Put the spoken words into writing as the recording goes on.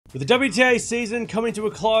With the WTA season coming to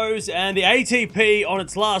a close and the ATP on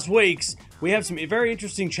its last weeks, we have some very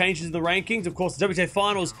interesting changes in the rankings. Of course, the WTA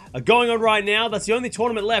Finals are going on right now. That's the only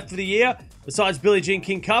tournament left for the year, besides Billie Jean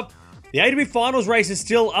King Cup. The ATP Finals Race is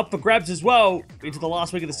still up for grabs as well into the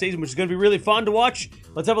last week of the season, which is going to be really fun to watch.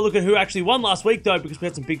 Let's have a look at who actually won last week, though, because we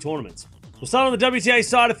had some big tournaments. We'll start on the WTA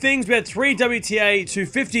side of things. We had 3 WTA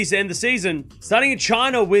 250s to end the season. Starting in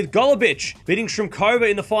China with Golubic beating Shrimkova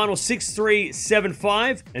in the final 6-3,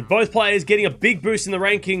 7-5. And both players getting a big boost in the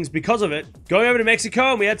rankings because of it. Going over to Mexico,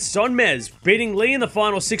 and we had Sonmez beating Lee in the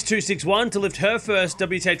final 6-2, 6-1 to lift her first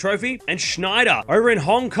WTA trophy. And Schneider over in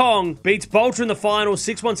Hong Kong beats Bolter in the final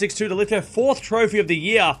 6-1, 6-2 to lift her 4th trophy of the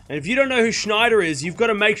year. And if you don't know who Schneider is, you've got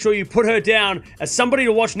to make sure you put her down as somebody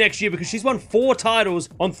to watch next year because she's won 4 titles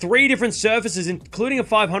on 3 different surfaces, including a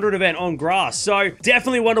 500 event on grass. So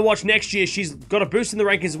definitely one to watch next year. She's got a boost in the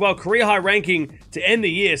rankings as well. Career high ranking to end the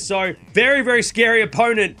year. So very, very scary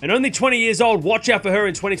opponent and only 20 years old. Watch out for her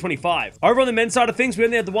in 2025. Over on the men's side of things, we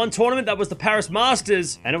only had the one tournament. That was the Paris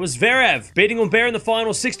Masters, and it was Zverev beating Humbert in the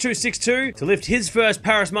final 6-2, 6-2 to lift his first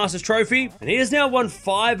Paris Masters trophy. And he has now won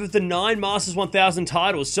 5 of the 9 Masters 1000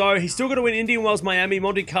 titles. So he's still got to win Indian Wells, Miami,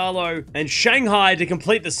 Monte Carlo, and Shanghai to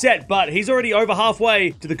complete the set, but he's already over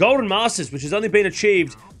halfway to the Golden Masters, which has only been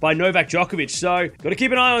achieved by Novak Djokovic. So, got to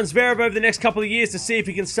keep an eye on Zverev over the next couple of years to see if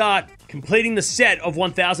he can start completing the set of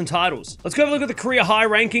 1,000 titles. Let's go have a look at the career high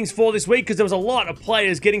rankings for this week because there was a lot of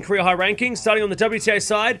players getting career high rankings. Starting on the WTA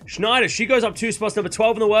side, Schneider, she goes up 2 spots, number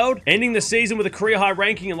 12 in the world, ending the season with a career high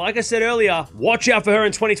ranking. And like I said earlier, watch out for her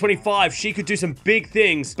in 2025. She could do some big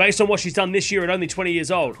things based on what she's done this year at only 20 years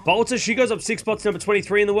old. Bolter, she goes up 6 spots, number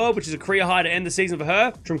 23 in the world, which is a career high to end the season for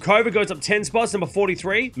her. Shrimkova goes up 10 spots, number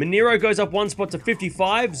 43. Moniro goes up 1 spot to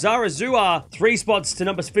 55. Zara Zua, 3 spots to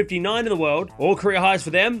number 59 in the world. All career highs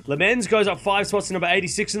for them. Lemens goes up 5 spots to number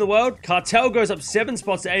 86 in the world. Cartel goes up 7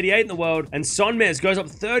 spots to 88 in the world. And Sonmez goes up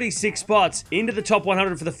 36 spots into the top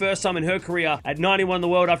 100 for the first time in her career at 91 in the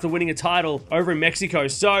world after winning a title over in Mexico.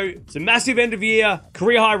 So, it's a massive end of year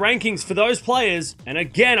career high rankings for those players. And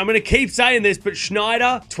again, I'm going to keep saying this, but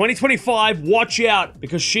Schneider, 2025, watch out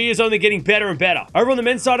because she is only getting better and better. Over on the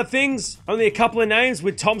men's side of things, only a couple of names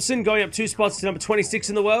with Thompson going up 2 spots to number 26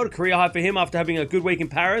 in the world. Career high for him after having a good week in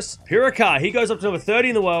Paris. Perricard, he goes up to number 30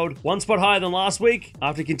 in the world, 1 spot higher than last week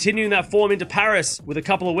after continuing that form into Paris with a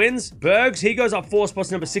couple of wins. Bergs, he goes up 4 spots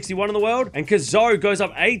to number 61 in the world, and Cazot goes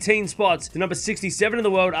up 18 spots to number 67 in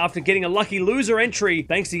the world after getting a lucky loser entry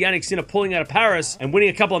thanks to Jannik Sinner pulling out of Paris and winning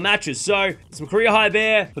a couple of matches. So, some career high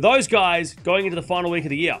there for those guys going into the final week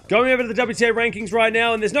of the year. Going over to the WTA rankings right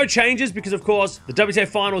now, and there's no changes because, of course, the WTA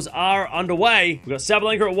Finals are underway. We've got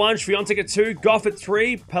Sabalenka at 1, Swiatek at 2, Gauff at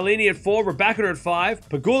 3, Palini at 4, Rebecca at 5,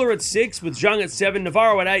 Pegula at 6, with Zhang at 7,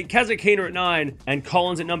 Navarro at 8, Kazatkina at 9, and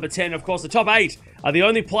Collins at number 10. Of course, the top 8 are the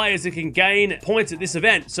only players that can gain points at this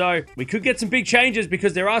event. So we could get some big changes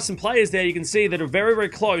because there are some players there you can see that are very, very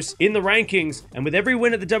close in the rankings. And with every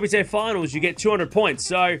win at the WTA Finals, you get 200 points.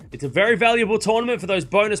 So it's a very valuable tournament for those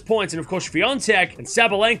bonus points. And of course, Swiatek and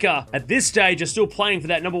Sabalenka at this stage are still playing for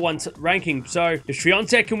that number 1 ranking. So if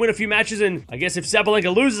Swiatek can win a few matches, and I guess if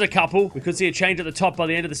Sabalenka loses a couple, we could see a change at the top by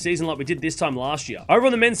the end of the season like we did this time last year. Over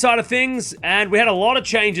on the men's side of things, and we had a lot of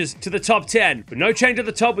changes to the top 10, but no change at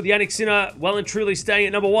the top with Jannik Sinner well and truly staying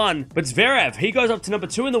at number 1. But Zverev, he goes up to number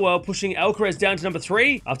 2 in the world, pushing Alcaraz down to number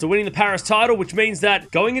 3 after winning the Paris title, which means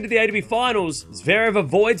that going into the ATP Finals, Zverev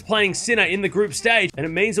avoids playing Sinner in the group stage, and it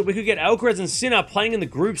means that we could get Alcaraz and Sinner playing in the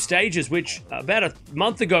group stages, which about a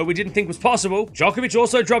month ago we didn't think was possible. Djokovic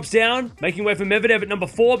also drops down, making way for Medvedev at number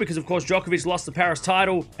 4 because, of course, Djokovic lost the Paris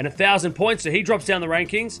title and 1,000 points, so he drops down the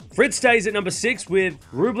rankings. Fritz stays at number 6 with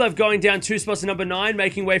Rublev going down 2 spots to number 9,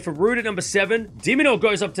 making way for Ruud at number 7. Diminov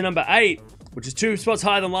goes up to number 8, which is 2 spots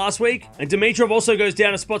higher than last week. And Dimitrov also goes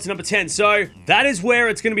down a spot to number 10. So that is where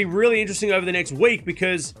it's going to be really interesting over the next week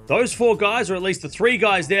because those 4 guys, or at least the 3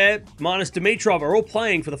 guys there, minus Dimitrov, are all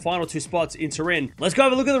playing for the final 2 spots in Turin. Let's go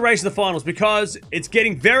have a look at the race of the finals because it's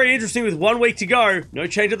getting very interesting with 1 week to go. No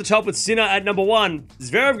change at the top with Sinner at number 1.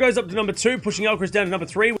 Zverev goes up to number 2, pushing Alcaraz down to number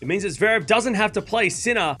 3. It means that Zverev doesn't have to play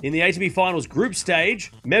Sinner in the ATP Finals group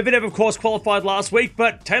stage. Medvedev, of course, qualified last week,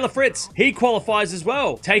 but Taylor Fritz, he qualifies as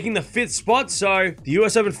well, taking the 5th spot. So the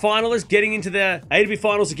US Open finalist getting into the ATP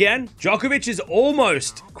Finals again. Djokovic is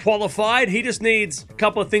almost qualified. He just needs a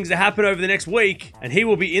couple of things to happen over the next week, and he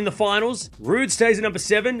will be in the finals. Ruud stays at number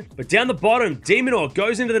 7, but down the bottom, Diminov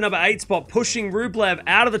goes into the number 8 spot, pushing Rublev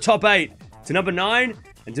out of the top 8 to number 9.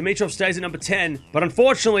 and Dimitrov stays at number 10. But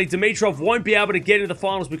unfortunately, Dimitrov won't be able to get into the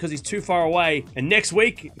finals because he's too far away. And next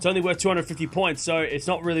week, it's only worth 250 points, so it's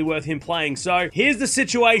not really worth him playing. So here's the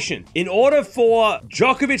situation. In order for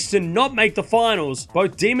Djokovic to not make the finals,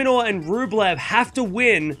 both de Minaur and Rublev have to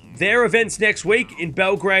win their events next week in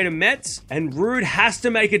Belgrade and Metz, and Ruud has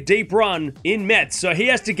to make a deep run in Metz. So he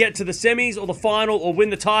has to get to the semis or the final or win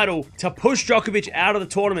the title to push Djokovic out of the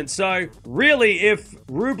tournament. So really, if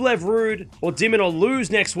Rublev, Ruud, or de Minaur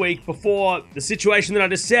lose next week before the situation that I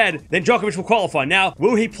just said, then Djokovic will qualify. Now,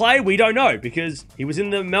 will he play? We don't know, because he was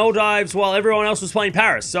in the Maldives while everyone else was playing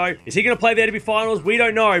Paris. So is he going to play the ATP Finals? We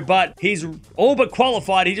don't know, but he's all but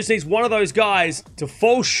qualified. He just needs one of those guys to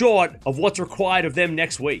fall short of what's required of them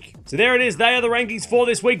next week. So there it is. They are the rankings for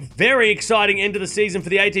this week. Very exciting end of the season for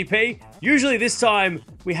the ATP. Usually this time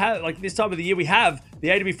we have, like this time of the year, we have the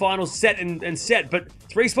ATP Finals set and set, but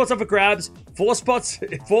 3 spots up for grabs, 4 spots,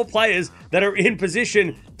 4 players that are in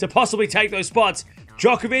position to possibly take those spots.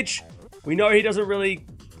 Djokovic, we know he doesn't really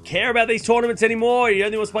care about these tournaments anymore. He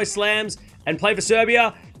only wants to play slams and play for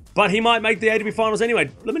Serbia, but he might make the ATP Finals anyway.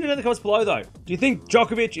 Let me know in the comments below though. Do you think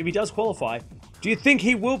Djokovic, if he does qualify, do you think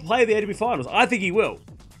he will play the ATP Finals? I think he will.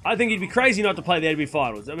 I think he'd be crazy not to play the ATP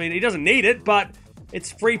Finals. I mean, he doesn't need it, but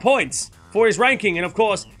it's 3 points for his ranking. And of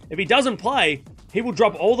course, if he doesn't play, he will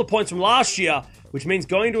drop all the points from last year, which means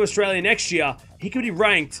going to Australia next year, he could be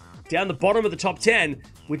ranked down the bottom of the top 10,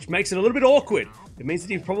 which makes it a little bit awkward. It means that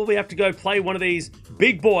he'd probably have to go play one of these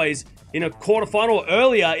big boys in a quarterfinal or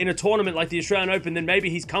earlier in a tournament like the Australian Open than maybe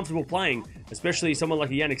he's comfortable playing, especially someone like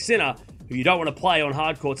a Jannik Sinner, who you don't want to play on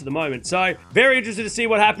hard courts at the moment. So, very interested to see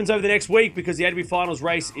what happens over the next week, because the ATP Finals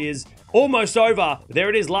race is almost over. There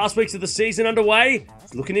it is, last weeks of the season underway.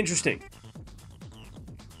 It's looking interesting.